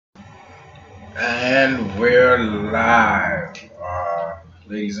And we're live,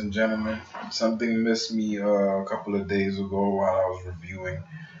 ladies and gentlemen. Something missed me a couple of days ago while I was reviewing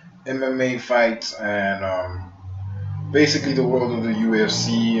MMA fights and basically the world of the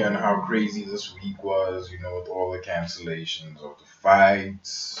UFC and how crazy this week was, with all the cancellations of the fights,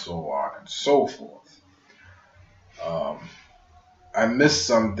 so on and so forth. Um, I missed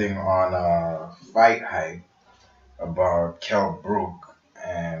something on Fight Hype about Kell Brook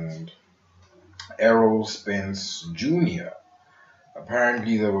and Errol Spence Jr.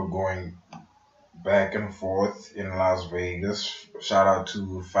 Apparently, they were going back and forth in Las Vegas. Shout out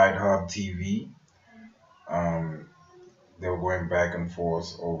to Fight Hub TV. Um, they were going back and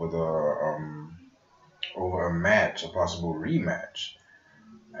forth over a match, a possible rematch,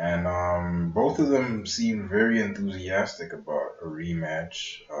 and both of them seemed very enthusiastic about a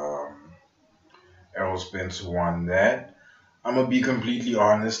rematch. Errol Spence won that. I'm gonna be completely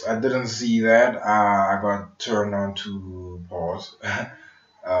honest. I didn't see that. I got turned on to pause.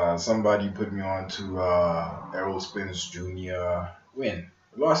 Somebody put me on to Errol Spence Jr. When?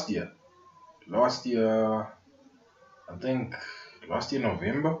 Last year. Last year, I think last year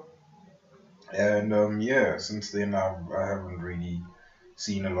November. And yeah, since then I haven't really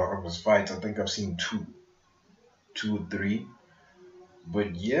seen a lot of his fights. I think I've seen two or three.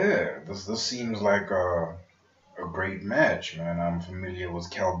 But yeah, this seems like a great match, man. I'm familiar with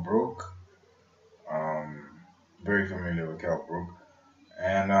Kell Brook. Um, very familiar with Kell Brook.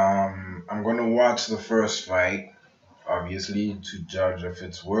 And I'm gonna watch the first fight obviously to judge if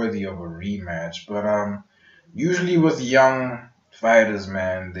it's worthy of a rematch. But usually with young fighters,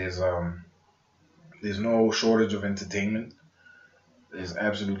 man, there's no shortage of entertainment. There's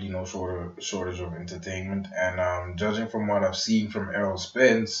absolutely no shortage of entertainment. And judging from what I've seen from Errol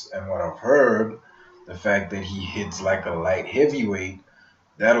Spence and what I've heard, the fact that he hits like a light heavyweight,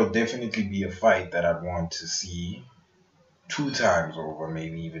 that'll definitely be a fight that I'd want to see two times over,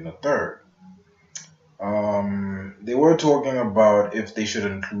 maybe even a third. They were talking about if they should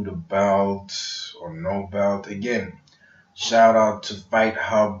include a belt or no belt. Again, shout out to Fight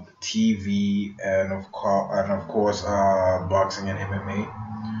Hub TV and of course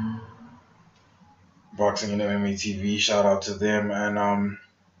Boxing and MMA TV. Shout out to them. And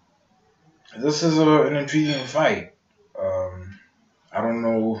this is an intriguing fight. Um, I don't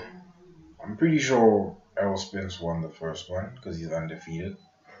know. I'm pretty sure Errol Spence won the first one because he's undefeated,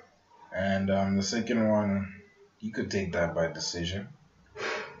 and the second one he could take that by decision.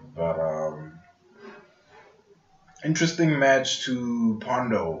 But interesting match to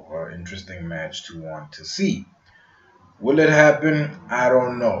ponder over, interesting match to want to see. Will it happen? I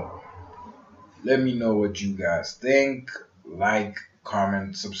don't know. Let me know what you guys think. Like,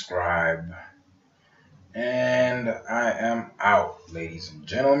 comment, subscribe. And I am out, ladies and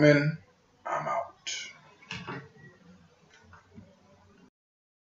gentlemen. I'm out.